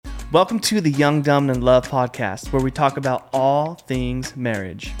Welcome to the Young, Dumb, and in Love podcast, where we talk about all things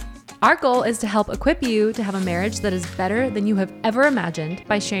marriage. Our goal is to help equip you to have a marriage that is better than you have ever imagined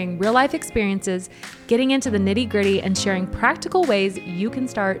by sharing real life experiences, getting into the nitty gritty, and sharing practical ways you can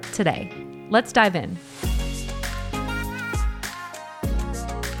start today. Let's dive in.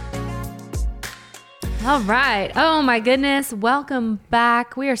 All right. Oh my goodness. Welcome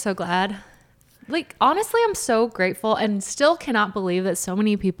back. We are so glad. Honestly, I'm so grateful and still cannot believe that so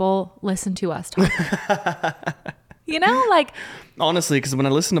many people listen to us talk. Honestly, because when I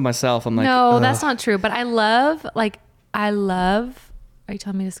listen to myself, I'm like, no, ugh. That's not true. But I love, are you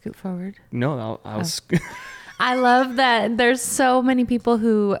telling me to scoot forward? No, I was. I love that there's so many people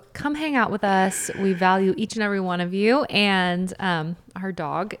who come hang out with us. We value each and every one of you. And our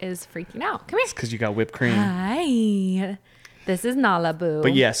dog is freaking out. Come here. It's because you got whipped cream. Hi. This is Nala Boo.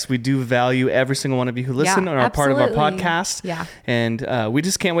 But yes, we do value every single one of you who listen and are part of our podcast. Yeah. And we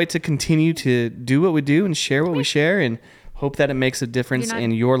just can't wait to continue to do what we do and share what we share and hope that it makes a difference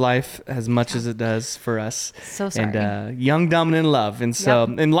in your life as much as it does for us. So sorry. And young, dumb, and in love. And so,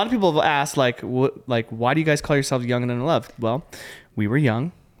 and a lot of people have asked, why do you guys call yourselves young and in love? Well, we were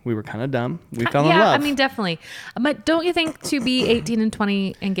young. We were kind of dumb. We fell in love. Yeah, I mean, definitely. But don't you think to be 18 and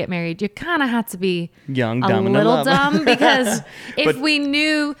 20 and get married, you kind of had to be young, dumb, and in love. A little dumb? Because if we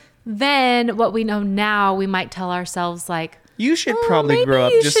knew then what we know now, we might tell ourselves you should probably grow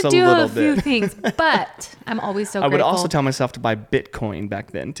up just a little bit. Few things. But I'm always so grateful. I would also tell myself to buy Bitcoin back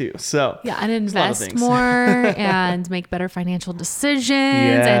then too. So yeah, and invest more and make better financial decisions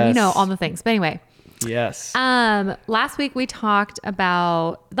and all the things. But anyway. Yes. Last week we talked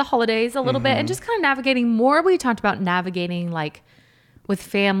about the holidays a little bit and just kind of navigating more. We talked about navigating with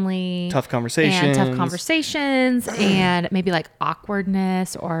family, tough conversations and maybe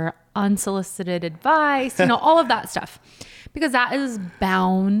awkwardness or unsolicited advice, all of that stuff, because that is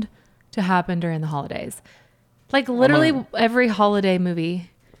bound to happen during the holidays. Literally every holiday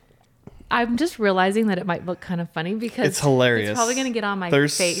movie. I'm just realizing that it might look kind of funny because it's hilarious. It's probably going to get on my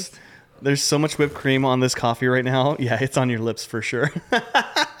face. There's so much whipped cream on this coffee right now. Yeah, it's on your lips for sure.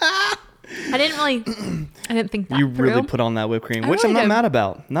 I didn't think that you through. Really put on that whipped cream, which I'm not mad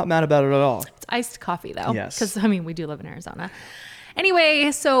about. Not mad about it at all. It's iced coffee though. Yes. Because we do live in Arizona.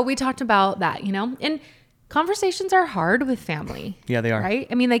 Anyway, so we talked about that, and conversations are hard with family. Yeah, they are. Right?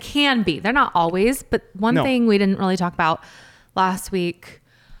 I mean, they can be. They're not always. But one thing we didn't really talk about last week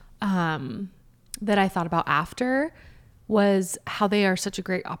that I thought about after was how they are such a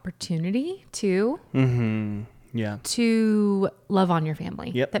great opportunity to love on your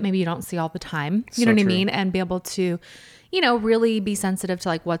family that maybe you don't see all the time. You know what I mean? And be able to, really be sensitive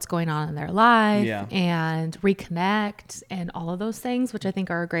to what's going on in their life and reconnect and all of those things, which I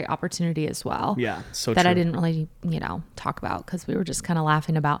think are a great opportunity as well. Yeah. So that true. I didn't really, talk about because we were just kind of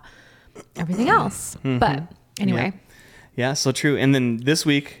laughing about everything else. But anyway. Yeah, so true. And then this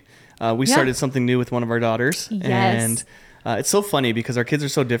week, we started something new with one of our daughters. Yes. And it's so funny because our kids are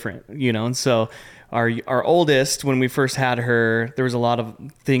so different, and so our oldest, when we first had her, there was a lot of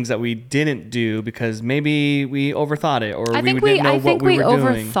things that we didn't do because maybe we overthought it or we didn't know what we were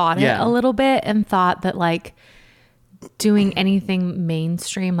doing. Overthought it a little bit and thought that doing anything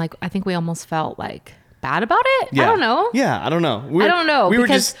mainstream, I think we almost felt bad about it. Yeah. I don't know. Yeah, I don't know. I don't know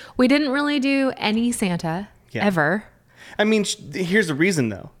because we didn't really do any Santa ever. I mean, here's the reason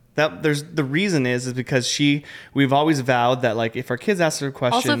though. The reason is because we've always vowed that if our kids ask her a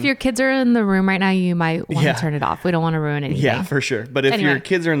question. Also, if your kids are in the room right now, you might want to turn it off. We don't want to ruin anything. Yeah, for sure. But if your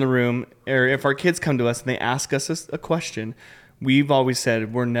kids are in the room, or if our kids come to us and they ask us a question, we've always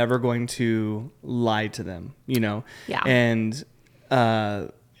said we're never going to lie to them. Yeah. And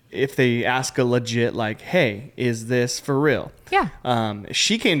if they ask a legit hey, is this for real? Yeah.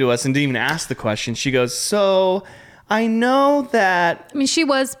 She came to us and didn't even ask the question. She goes, so I know that. I mean, she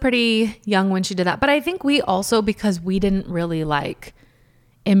was pretty young when she did that, but I think we also, because we didn't really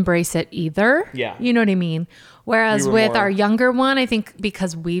embrace it either. Yeah. You know what I mean? Whereas with our younger one, I think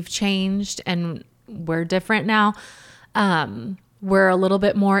because we've changed and we're different now, we're a little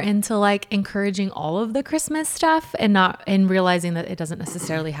bit more into encouraging all of the Christmas stuff and realizing that it doesn't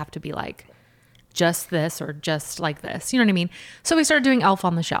necessarily have to be just this or just like this. You know what I mean? So we started doing Elf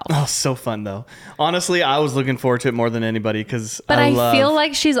on the Shelf. Oh, so fun though. Honestly, I was looking forward to it more than anybody because I feel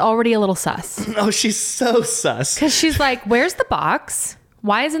like she's already a little sus. Oh, she's so sus. Because she's where's the box?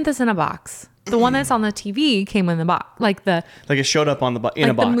 Why isn't this in a box? The one that's on the TV came in the box. It showed up on in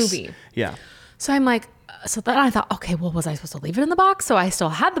a box. The movie. Yeah. So I'm so then I thought, okay, well, was I supposed to leave it in the box? So I still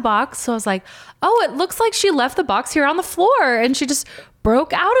had the box. So I was oh, it looks like she left the box here on the floor and she just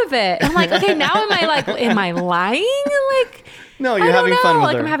broke out of it. I'm like, okay, now am I lying? Like, no, you're having fun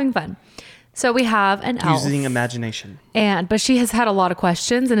with her. I'm having fun. So we have an elf. Using imagination. But she has had a lot of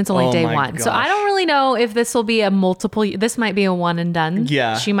questions and it's only day one. Gosh. So I don't really know if this will be a multiple, this might be a one and done.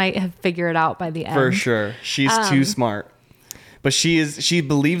 Yeah. She might have figured it out by the end. For sure. She's too smart. But she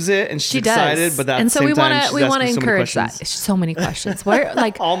believes it and she's excited, but that's the same time we want to encourage that. So many questions. Where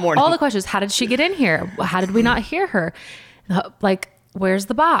like all the questions. How did she get in here? How did we not hear her? Like, where's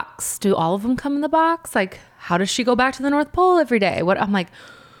the box? Do all of them come in the box? Like, how does she go back to the North Pole every day? What I'm like,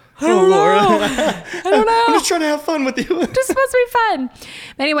 I don't know. I'm just trying to have fun with you. Just supposed to be fun.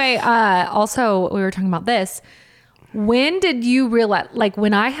 Anyway, also we were talking about this. When did you realize, like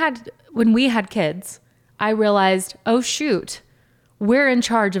when we had kids, I realized, oh shoot, we're in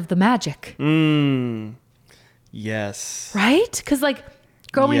charge of the magic. Yes. Right? Because like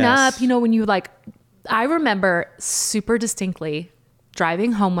growing up, you know, when you like, I remember super distinctly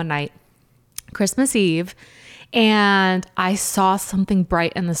driving home one night, Christmas Eve, and I saw something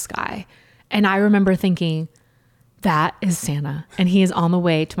bright in the sky. And I remember thinking, that is Santa. And he is on the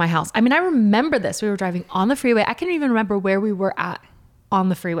way to my house. I mean, I remember this. We were driving on the freeway. I can't even remember where we were at on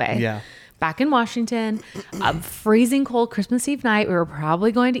the freeway. Yeah. Back in Washington, a freezing cold Christmas Eve night. We were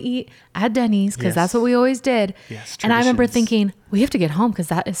probably going to eat at Denny's because that's what we always did. Yes, and I remember thinking, we have to get home because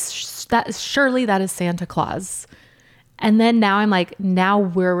that is Santa Claus. And then now I'm like, now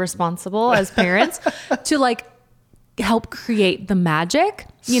we're responsible as parents to like help create the magic,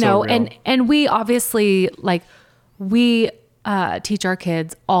 you know, and we obviously like we teach our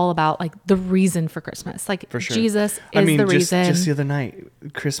kids all about like the reason for Christmas. Like for sure. Jesus is the reason. Just the other night,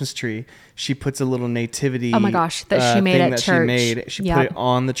 Christmas tree, she puts a little nativity. Oh my gosh, that she made at church. She put it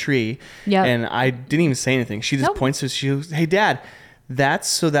on the tree. Yeah. And I didn't even say anything. She just points to it. She goes, hey Dad, that's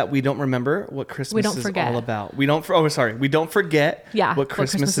so that we don't remember what Christmas is all about. We don't forget what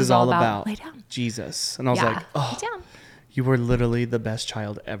Christmas is all about. Lay down. Jesus. And I was like, oh, lay down. You were literally the best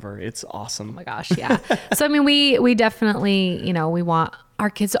child ever. It's awesome. Oh my gosh. Yeah. So, I mean, we definitely, you know, we want our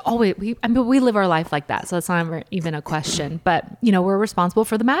kids to always, we live our life like that. So it's not even a question, but you know, we're responsible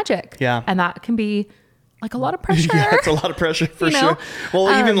for the magic. Yeah. And that can be like a lot of pressure. Yeah, it's a lot of pressure for sure.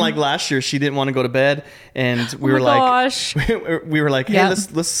 Well, even like last year, she didn't want to go to bed, and we were like, hey,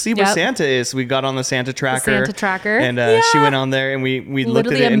 let's see where Santa is. So we got on the Santa tracker. And she went on there, and we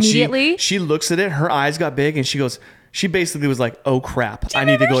looked at it, and she looks at it. Her eyes got big, and she goes. She basically was like, oh crap, I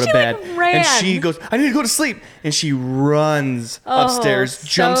need to go to bed. And she goes, I need to go to sleep. And she runs upstairs,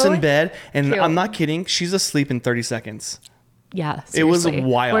 jumps in bed. And cute. I'm not kidding. She's asleep in 30 seconds. Yeah, seriously. It was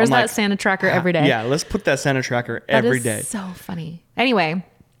wild. Where's that Santa tracker every day? Yeah, let's put that Santa tracker every day. So funny. Anyway,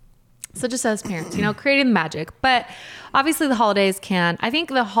 so just as parents, you know, creating the magic. But obviously the holidays I think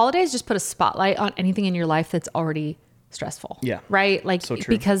the holidays just put a spotlight on anything in your life that's already stressful. Yeah. Right? Like, so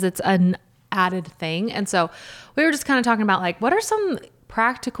true. Because it's an added thing. And so we were just kind of talking about like, what are some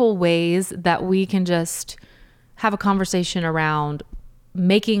practical ways that we can just have a conversation around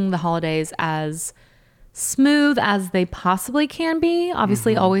making the holidays as smooth as they possibly can be.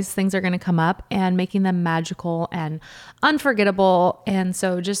 Obviously, always things are going to come up, and making them magical and unforgettable. And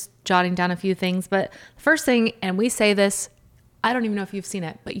so just jotting down a few things. But first thing, and we say this, I don't even know if you've seen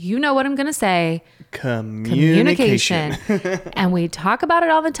it, but you know what I'm going to say. Communication. And we talk about it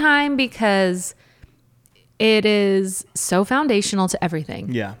all the time because it is so foundational to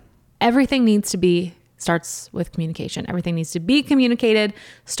everything. Yeah. Everything starts with communication. Everything needs to be communicated,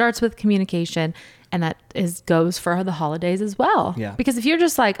 starts with communication. And that goes for the holidays as well. Yeah. Because if you're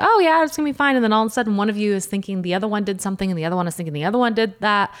just like, oh yeah, it's going to be fine. And then all of a sudden one of you is thinking the other one did something and the other one is thinking the other one did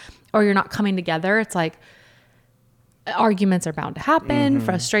that, or you're not coming together. It's like, arguments are bound to happen,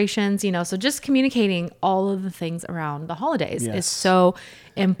 frustrations, you know, so just communicating all of the things around the holidays is so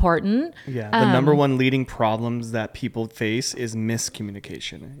important. Yeah. The number one leading problems that people face is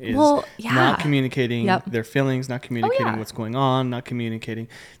miscommunication. Not communicating their feelings, not communicating what's going on, not communicating.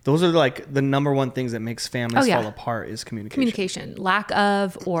 Those are like the number one things that makes families fall apart is communication. Lack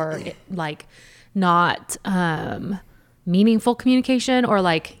of, or like not meaningful communication, or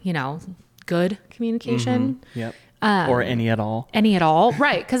like, you know, good communication. Yep. Or any at all.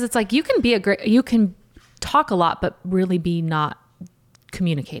 Right. Because it's like you can talk a lot, but really be not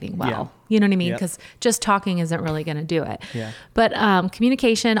communicating well. Yeah. You know what I mean? Because just talking isn't really going to do it. Yeah. But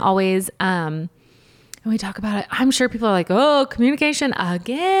communication always, when we talk about it, I'm sure people are like, oh, communication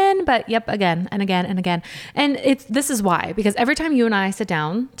again. But yep, again and again and again. And this is why, because every time you and I sit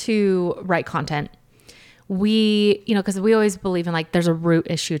down to write content, we, you know, because we always believe in like there's a root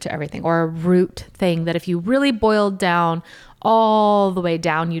issue to everything, or a root thing that if you really boiled down all the way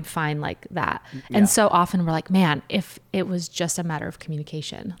down, you'd find like that. And so often we're like, man, if it was just a matter of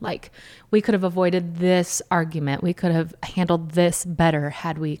communication, like we could have avoided this argument. We could have handled this better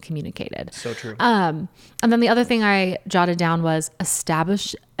had we communicated. So true. And then the other thing I jotted down was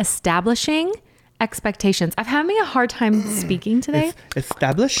establishing expectations. I'm having a hard time speaking today.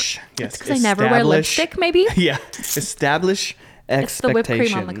 Establish. Yes. Because I never wear lipstick, maybe. Yeah. Establish expectations. It's the whipped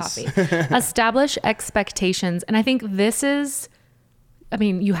cream on the coffee. Establish expectations. And I think this is, I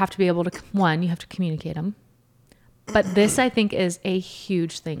mean, you have to be able to, you have to communicate them. But this, I think, is a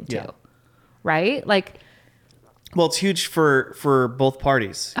huge thing too. Right? Like, well, it's huge for both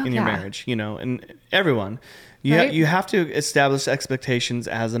parties in your marriage, and everyone. You have to establish expectations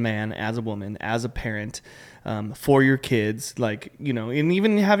as a man, as a woman, as a parent, for your kids, like, and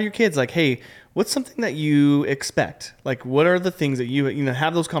even have your kids like, hey, what's something that you expect? Like, what are the things that you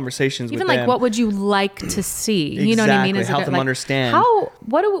have those conversations even with them? Even like, what would you like to see? Exactly. You know what I mean? Help them understand.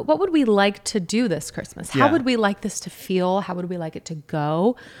 What would we like to do this Christmas? How would we like this to feel? How would we like it to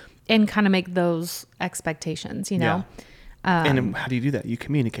go? And kind of make those expectations, Yeah. And how do you do that? You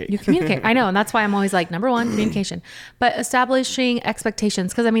communicate. I know. And that's why I'm always like, number one, communication, but establishing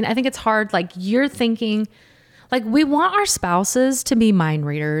expectations. Cause I mean, I think it's hard. Like you're thinking like we want our spouses to be mind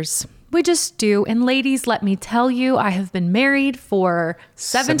readers. We just do. And ladies, let me tell you, I have been married for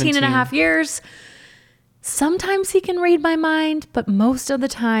 17 and a half years. Sometimes he can read my mind, but most of the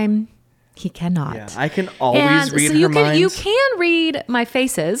time he cannot. Yeah, I can always read her mind. You can read my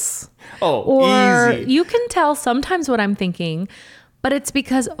faces. Oh, or easy. You can tell sometimes what I'm thinking, but it's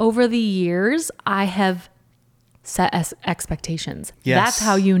because over the years I have set expectations. Yes. That's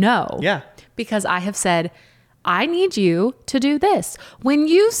how you know. Yeah. Because I have said, I need you to do this. When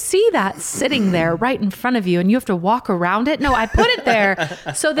you see that sitting there right in front of you and you have to walk around it, no, I put it there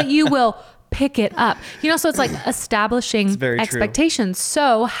so that you will pick it up. So it's like establishing expectations. True.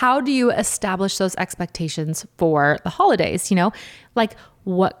 So how do you establish those expectations for the holidays? Like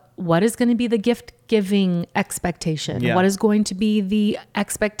what is going to be the gift giving expectation? Yeah. What is going to be the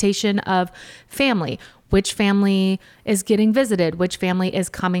expectation of family? Which family is getting visited? Which family is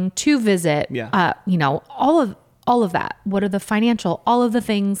coming to visit? Yeah. All of that. What are the financial, all of the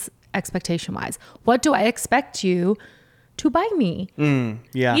things expectation wise? What do I expect you to buy me?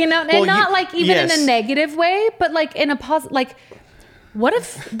 Yeah. And not like even in a negative way, but like in a positive, like what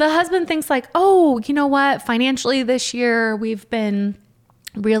if the husband thinks like, oh, you know what? Financially this year we've been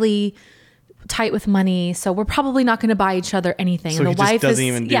really tight with money, so we're probably not going to buy each other anything. So and the wife doesn't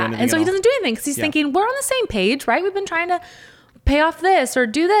even do anything and so he doesn't do anything because he's thinking we're on the same page, right? We've been trying to pay off this or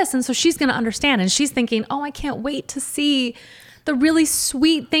do this, and so she's going to understand, and she's thinking, oh, I can't wait to see the really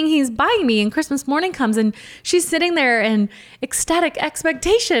sweet thing he's buying me. And Christmas morning comes, and she's sitting there in ecstatic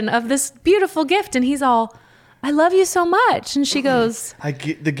expectation of this beautiful gift, and he's all, I love you so much. And she goes, the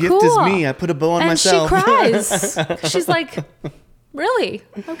gift is me. I put a bow on myself. And she cries. She's like, really?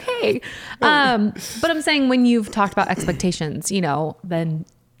 Okay. But I'm saying when you've talked about expectations, then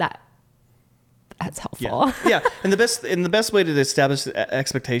that's helpful. Yeah. And the best way to establish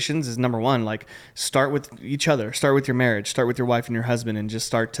expectations is number one, like start with each other, start with your marriage, start with your wife and your husband, and just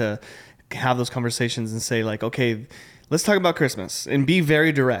start to have those conversations and say like, okay, let's talk about Christmas, and be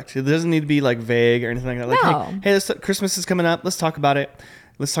very direct. It doesn't need to be like vague or anything like that. Like, hey, Christmas is coming up. Let's talk about it.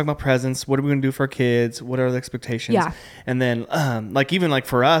 Let's talk about presents. What are we going to do for our kids? What are the expectations? Yeah. And then, even like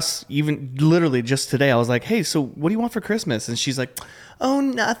for us, even literally just today, I was like, hey, so what do you want for Christmas? And she's like, oh,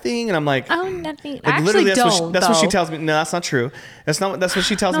 nothing. And I'm like, oh, nothing. Like, actually that's what she tells me. No, that's not true. That's what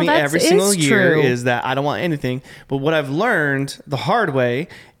she tells me every single year is that I don't want anything. But what I've learned the hard way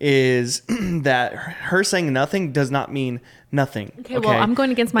is that her saying nothing does not mean nothing. Okay, well, I'm going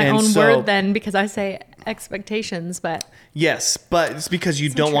against my own word then because I say expectations, but yes, but it's because you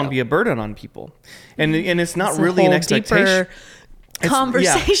don't want to be a burden on people, and it's not really an expectation.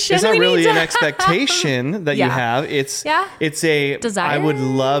 Conversation. It's not really an expectation that you have. It's a desire. I would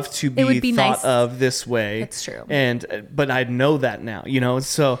love to be thought nice. Of this way. It's true. But I know that now,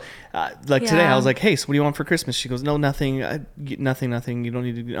 So today I was like, hey, so what do you want for Christmas? She goes, no, nothing, nothing. You don't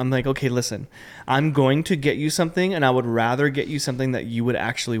need to do. I'm like, okay, listen, I'm going to get you something, and I would rather get you something that you would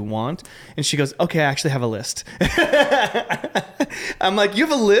actually want. And she goes, okay, I actually have a list. I'm like, you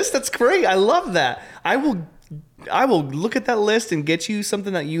have a list? That's great. I love that. I will look at that list and get you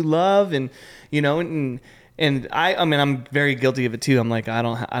something that you love, and And I mean, I'm very guilty of it too. I'm like, I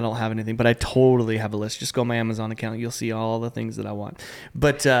don't have anything, but I totally have a list. Just go on my Amazon account. You'll see all the things that I want.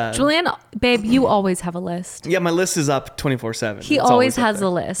 But Julian, babe, you always have a list. Yeah, my list is up 24/7. He always has a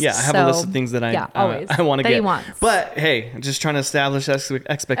list. Yeah, I have a list of things that I want to get. He wants. But hey, I'm just trying to establish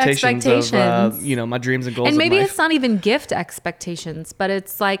expectations of my dreams and goals. And maybe it's not even gift expectations, but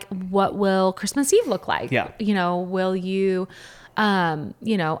it's like, what will Christmas Eve look like? Yeah. Will you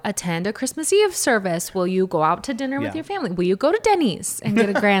attend a Christmas Eve service? Will you go out to dinner with your family? Will you go to Denny's and get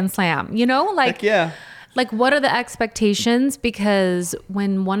a Grand Slam? Heck yeah. Like, what are the expectations? Because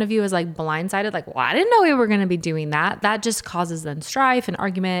when one of you is like blindsided, like, well, I didn't know we were going to be doing that. That just causes then strife and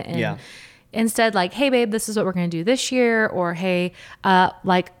argument. And instead, like, hey, babe, this is what we're going to do this year. Or, hey,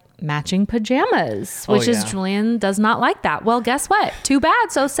 matching pajamas, which is Julian does not like that. Well, guess what? Too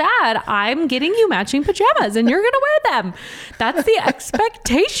bad. So sad. I'm getting you matching pajamas and you're going to wear them. That's the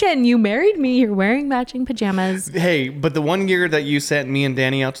expectation. You married me. You're wearing matching pajamas. Hey, but the one year that you sent me and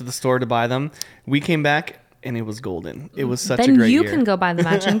Danny out to the store to buy them, we came back and it was golden. It was such a great year. Then you can go buy the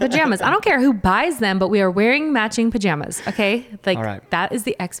matching pajamas. I don't care who buys them, but we are wearing matching pajamas. Okay. Like, all right. That is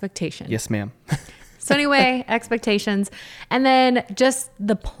the expectation. Yes, ma'am. So anyway, expectations, and then just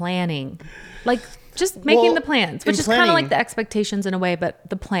the planning, like just making the plans, which is kind of like the expectations in a way, but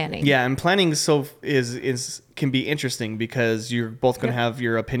the planning. Yeah, and planning can be interesting because you're both going to have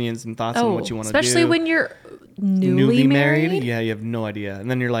your opinions and thoughts on what you want to do. Especially when you're newly married. Yeah, you have no idea, and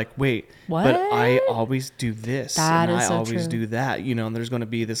then you're like, wait, what? But I always do this, and I always do that, and there's going to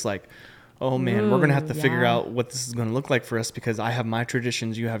be this like, oh man, we're going to have to figure out what this is going to look like for us because I have my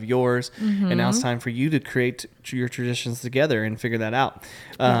traditions, you have yours. And now it's time for you to create your traditions together and figure that out.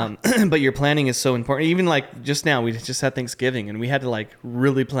 But your planning is so important. Even like just now, we just had Thanksgiving and we had to like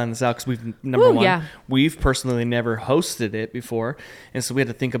really plan this out because we've personally never hosted it before. And so we had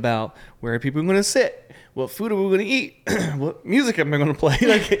to think about where are people going to sit? What food are we going to eat? What music am I going to play?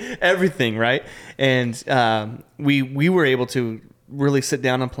 Like everything, right? And we were able to really sit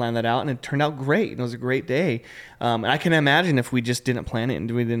down and plan that out, and it turned out great. It was a great day. And I can imagine if we just didn't plan it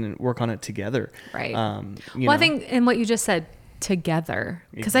and we didn't work on it together. Right. I think in what you just said, together,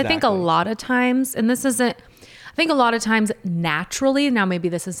 because I think a lot of times, and this isn't, I think a lot of times naturally, now maybe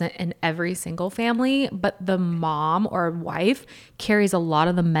this isn't in every single family, but the mom or wife carries a lot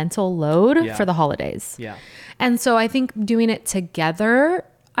of the mental load for the holidays. Yeah. And so I think doing it together,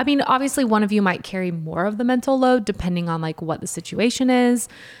 I mean, obviously one of you might carry more of the mental load depending on like what the situation is.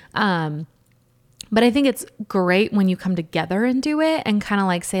 But I think it's great when you come together and do it and kind of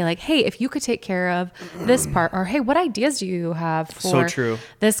like say like, hey, if you could take care of this part, or hey, what ideas do you have for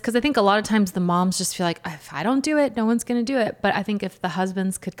this? Because I think a lot of times the moms just feel like, if I don't do it, no one's going to do it. But I think if the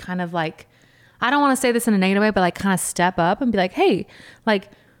husbands could kind of like, I don't want to say this in a negative way, but like kind of step up and be like, hey, like,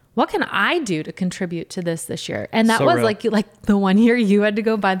 what can I do to contribute to this year? And that was like the one year you had to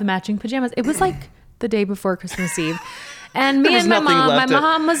go buy the matching pajamas. It was like the day before Christmas Eve. And me and my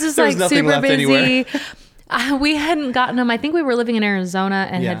mom was just like super busy. We hadn't gotten them. I think we were living in Arizona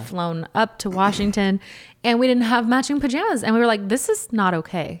and had flown up to Washington, and we didn't have matching pajamas. And we were like, this is not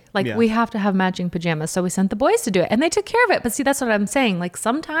okay. Like we have to have matching pajamas. So we sent the boys to do it, and they took care of it. But see, that's what I'm saying. Like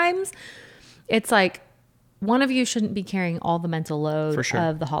sometimes it's like, one of you shouldn't be carrying all the mental load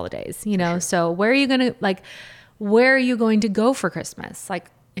of the holidays, So where are you going to go for Christmas?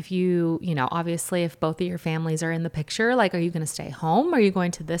 Like if obviously if both of your families are in the picture, like, are you going to stay home? Are you going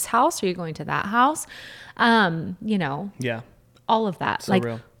to this house? Are you going to that house? All of that. So like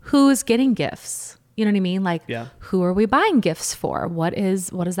who's getting gifts? You know what I mean? Like, who are we buying gifts for? What does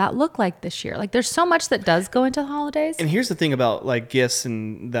that look like this year? Like, there's so much that does go into the holidays. And here's the thing about like gifts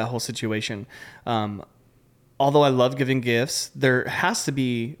and that whole situation. Although I love giving gifts, there has to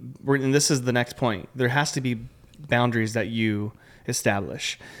be, and this is the next point, there has to be boundaries that you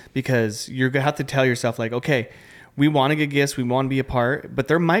establish, because you're going to have to tell yourself like, okay, we want to get gifts, we want to be a part, but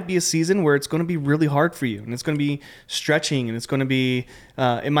there might be a season where it's going to be really hard for you, and it's going to be stretching, and it's going to be,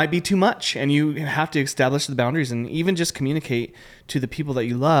 it might be too much, and you have to establish the boundaries and even just communicate to the people that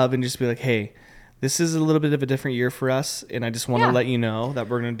you love and just be like, hey, this is a little bit of a different year for us, and I just want to let you know that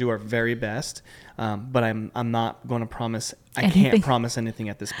we're going to do our very best. But I'm not going to promise. I can't promise anything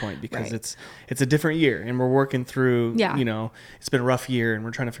at this point because it's a different year, and we're working through. It's been a rough year, and we're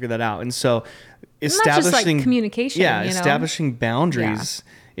trying to figure that out. And so, establishing just like communication. Establishing boundaries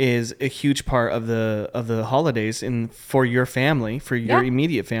is a huge part of the holidays, and for your family, for your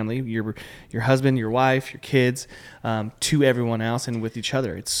immediate family, your husband, your wife, your kids, to everyone else, and with each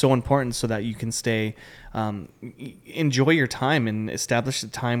other. It's so important so that you can stay, enjoy your time and establish a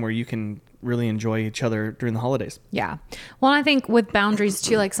time where you can really enjoy each other during the holidays. Yeah. Well, I think with boundaries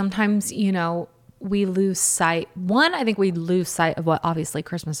too, like sometimes, we lose sight. One, I think we lose sight of what obviously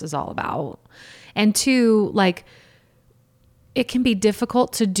Christmas is all about. And two, like, it can be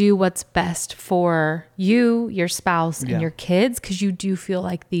difficult to do what's best for you, your spouse, and your kids, because you do feel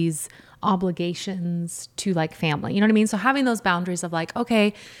like these obligations to like family. You know what I mean? So having those boundaries of like,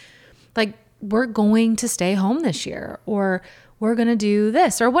 okay, like we're going to stay home this year, or we're going to do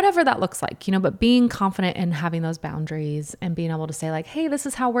this, or whatever that looks like, you know, but being confident in having those boundaries and being able to say like, hey, this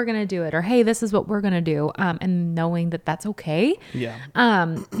is how we're going to do it, or hey, this is what we're going to do. And knowing that that's okay. Yeah.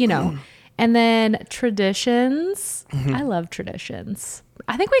 You know, and then traditions. I love traditions.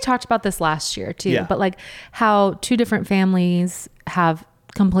 I think we talked about this last year too, but like how two different families have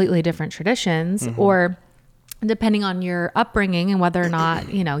completely different traditions, or depending on your upbringing and whether or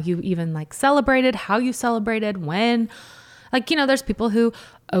not, you know, you even like celebrated, how you celebrated, when. Like, you know, there's people who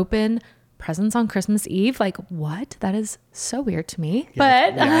open presents on Christmas Eve. Like, what? That is so weird to me.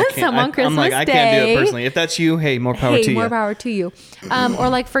 Yeah, but some on Christmas Day. I'm like, I can't do it personally. If that's you, hey, more power to you. More power to you. Or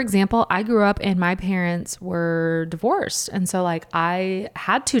like, for example, I grew up and my parents were divorced. And so like I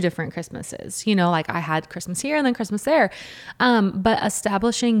had two different Christmases, you know, like I had Christmas here and then Christmas there. But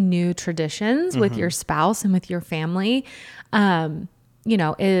establishing new traditions with your spouse and with your family, you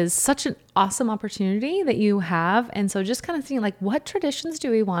know, is such an awesome opportunity that you have. And so just kind of thinking like, what traditions do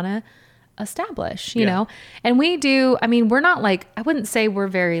we want to establish, you know? And we do, I mean, we're not like, I wouldn't say we're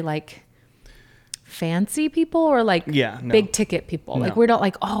very like fancy people or like big ticket people. No. Like we're not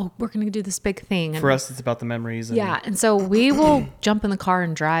like, oh, we're going to do this big thing. And for us, it's about the memories. And so we will jump in the car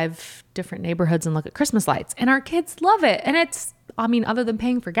and drive different neighborhoods and look at Christmas lights, and our kids love it. And it's, I mean, other than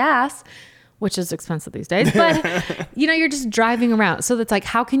paying for gas, which is expensive these days, but you know, you're just driving around. So that's like,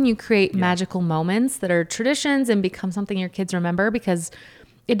 how can you create magical moments that are traditions and become something your kids remember? Because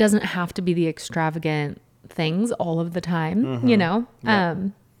it doesn't have to be the extravagant things all of the time, you know?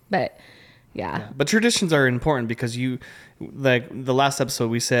 But but traditions are important because you, like the last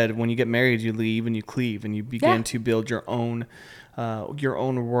episode we said, when you get married, you leave and you cleave and you begin to build your own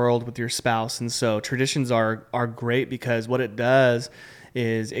world with your spouse. And so traditions are great because what it does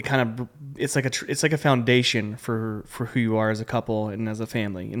is it kind of, it's like a foundation for who you are as a couple and as a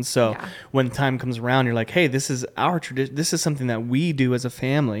family. And so when time comes around, you're like, hey, this is our tradition. This is something that we do as a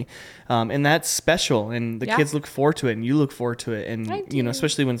family. And that's special. And the kids look forward to it and you look forward to it. And, you know,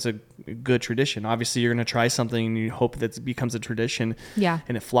 especially when it's a good tradition, obviously you're going to try something and you hope that it becomes a tradition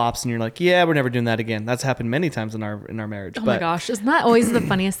and it flops and you're like, yeah, we're never doing that again. That's happened many times in our marriage. Oh my gosh. Isn't that always the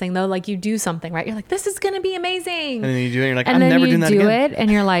funniest thing though? Like you do something, right? You're like, this is going to be amazing. And then you do it and you're like, I'm never doing that again.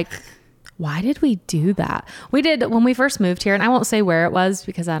 And you're like, why did we do that? We did when we first moved here, and I won't say where it was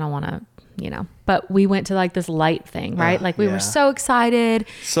because I don't want to, you know, but we went to like this light thing, right? Like we were so excited.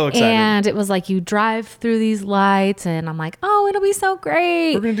 And it was like, you drive through these lights and I'm like, oh, it'll be so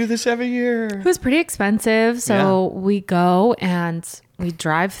great. We're going to do this every year. It was pretty expensive. So we go and we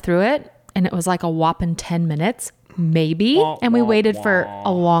drive through it, and it was like a whopping 10 minutes, maybe. And we waited for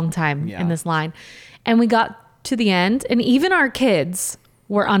a long time in this line, and we got to the end, and even our kids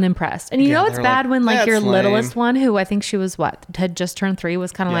were unimpressed. And you know, it's bad when like your littlest one, who I think she was had just turned 3,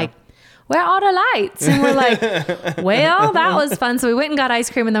 was kind of like, where are the lights? And we're like, well, that was fun. So we went and got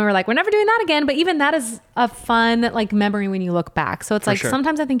ice cream, and then we're like, we're never doing that again. But even that is a fun like memory when you look back. So it's like,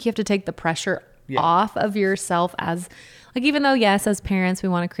 sometimes I think you have to take the pressure off of yourself as like, even though yes, as parents, we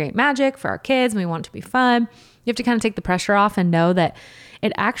want to create magic for our kids and we want it to be fun, you have to kind of take the pressure off and know that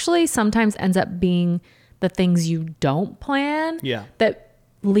it actually sometimes ends up being the things you don't plan that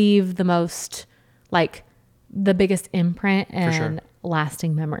leave the most, like the biggest imprint and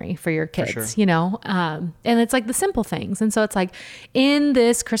lasting memory for your kids, you know? And it's like the simple things. And so it's like in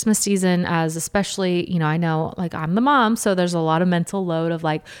this Christmas season, as especially, you know, I know like I'm the mom, so there's a lot of mental load of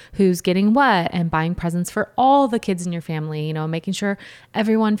like who's getting what and buying presents for all the kids in your family, you know, making sure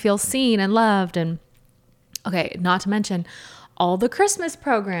everyone feels seen and loved. And okay, not to mention all the Christmas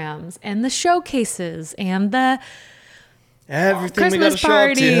programs and the showcases and the everything Christmas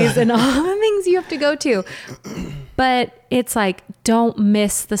parties and all the things you have to go to. But it's like, don't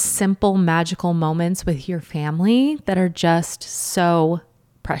miss the simple magical moments with your family that are just so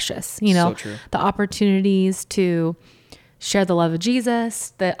precious. You know, the opportunities to share the love of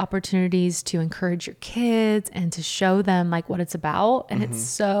Jesus, the opportunities to encourage your kids and to show them like what it's about. And it's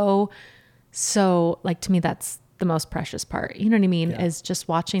so like, to me, that's the most precious part. You know what I mean? Is just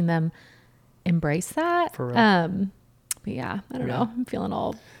watching them embrace that. For real. But yeah, I don't know. I'm feeling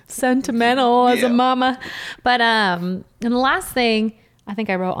all sentimental as a mama. But and the last thing I think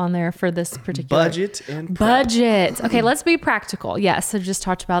I wrote on there for this particular budget and prep. Okay, let's be practical. Yes, I just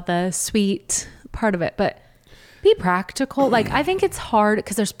talked about the sweet part of it, but be practical. Like, I think it's hard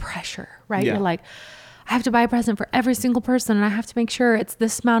because there's pressure, right? Yeah. You're like, I have to buy a present for every single person, and I have to make sure it's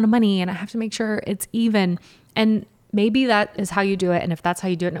this amount of money, and I have to make sure it's even. And maybe that is how you do it. And if that's how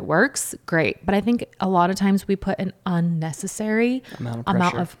you do it and it works, great. But I think a lot of times we put an unnecessary amount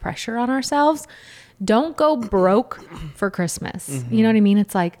of pressure on ourselves. Don't go broke for Christmas. Mm-hmm. You know what I mean?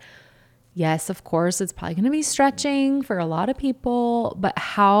 It's like, yes, of course, it's probably going to be stretching for a lot of people, but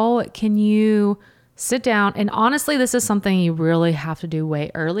how can you sit down? And honestly, this is something you really have to do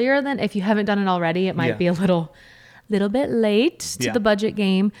way earlier than if you haven't done it already. It might be a little bit late to the budget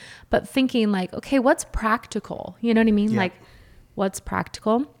game, but thinking like, okay, what's practical? You know what I mean? Like, what's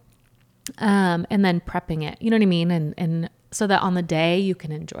practical? And then prepping it, you know what I mean? And so that on the day you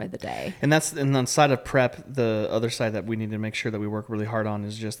can enjoy the day. And on the side of prep, the other side that we need to make sure that we work really hard on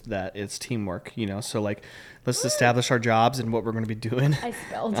is just that it's teamwork, you know? So like, let's establish our jobs and what we're going to be doing. I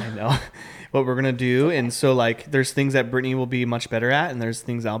spilled. I know what we're going to do. Okay. And so like, there's things that Brittany will be much better at, and there's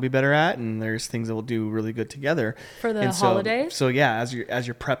things I'll be better at, and there's things that we'll do really good together for the holidays. So yeah, as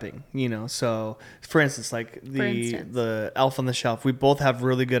you're prepping, you know, so for instance, like the Elf on the Shelf, we both have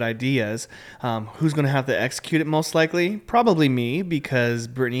really good ideas. Who's going to have to execute it most likely? Probably me, because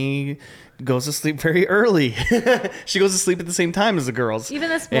Brittany goes to sleep very early. She goes to sleep at the same time as the girls. Even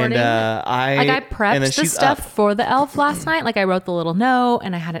this morning, I prepped the stuff for the elf last night. Like, I wrote the little note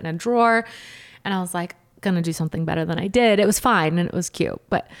and I had it in a drawer, and I was like, gonna do something better than I did. It was fine and it was cute,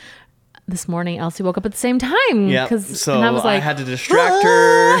 but this morning Elsie woke up at the same time. Yeah. So and I was like, I had to distract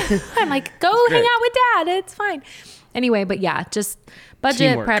her. I'm like, go hang out with Dad. It's fine. Anyway, but yeah, just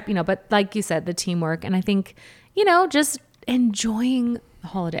budget teamwork. Prep, you know, but like you said, the teamwork. And I think, you know, just enjoying the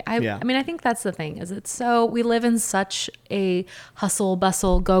holiday. I mean, I think that's the thing, is it's so, we live in such a hustle,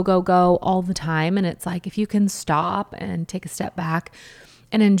 bustle, go, go, go all the time. And it's like, if you can stop and take a step back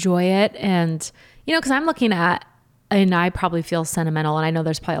and enjoy it. And, you know, cause I'm looking at, and I probably feel sentimental, and I know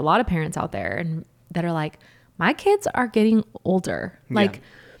there's probably a lot of parents out there and that are like, my kids are getting older. Like,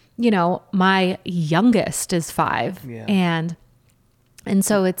 you know, my youngest is 5 and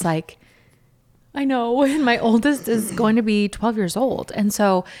so it's like, I know, and my oldest is going to be 12 years old. And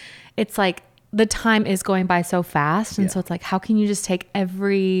so it's like the time is going by so fast. And so it's like, how can you just take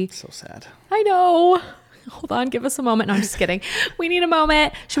so sad. I know. Hold on, give us a moment. No, I'm just kidding. We need a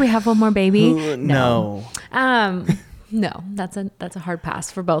moment. Should we have one more baby? No. No, that's a hard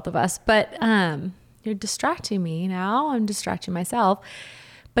pass for both of us. But you're distracting me now. I'm distracting myself.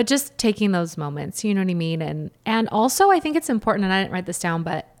 But just taking those moments, you know what I mean? And also I think it's important, and I didn't write this down,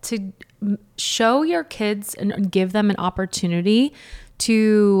 but to show your kids and give them an opportunity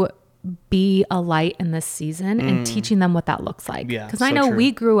to be a light in this season and teaching them what that looks like. Yeah, because I know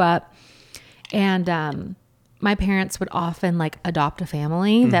we grew up and my parents would often like adopt a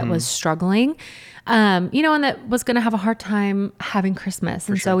family that was struggling, you know, and that was going to have a hard time having Christmas.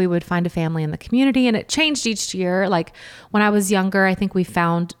 And so we would find a family in the community, and it changed each year. Like when I was younger, I think we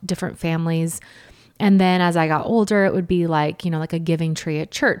found different families. And then as I got older, it would be like, you know, like a giving tree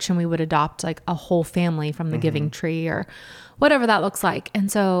at church, and we would adopt like a whole family from the giving tree or whatever that looks like.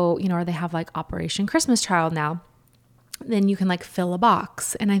 And so, you know, or they have like Operation Christmas Child now, then you can like fill a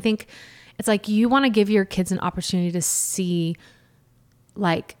box. And I think it's like, you want to give your kids an opportunity to see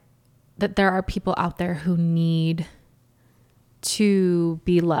like that there are people out there who need to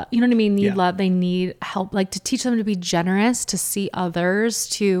be loved. You know what I mean? Need love. They need help, like to teach them to be generous, to see others,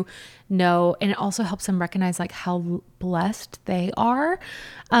 to know. And it also helps them recognize like how blessed they are.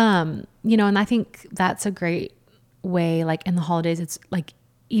 You know, and I think that's a great way, like in the holidays, it's like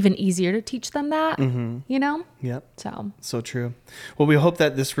even easier to teach them that, you know? Yep. So true. Well, we hope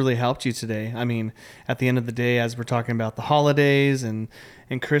that this really helped you today. I mean, at the end of the day, as we're talking about the holidays and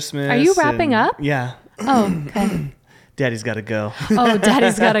Christmas. Are you wrapping up? Yeah. Oh, okay. Daddy's got to go. Oh,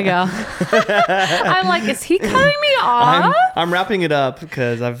 Daddy's got to go. I'm like, is he cutting me off? I'm wrapping it up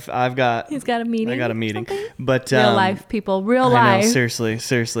because he's got a meeting. I got a meeting. But real life, people, real life. I know,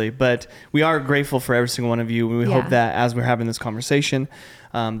 seriously. But we are grateful for every single one of you. We hope that as we're having this conversation,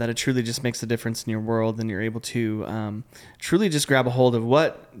 that it truly just makes a difference in your world, and you're able to truly just grab a hold of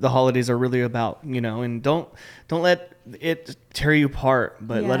what the holidays are really about, you know, and don't let it tear you apart,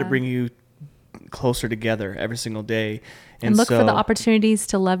 but let it bring you closer together every single day. And look for the opportunities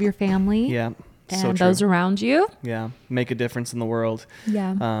to love your family. Yeah. And those around you. Yeah. Make a difference in the world.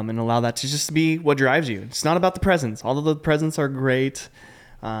 Yeah. And allow that to just be what drives you. It's not about the presents. Although the presents are great,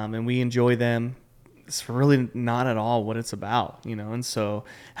 and we enjoy them, it's really not at all what it's about, you know? And so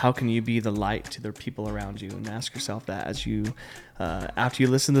how can you be the light to the people around you? And ask yourself that as you, after you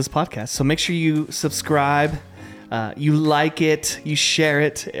listen to this podcast. So make sure you subscribe, you like it, you share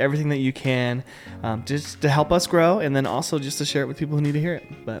it, everything that you can, just to help us grow, and then also just to share it with people who need to hear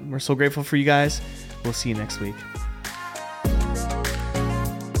it. But we're so grateful for you guys. We'll see you next week.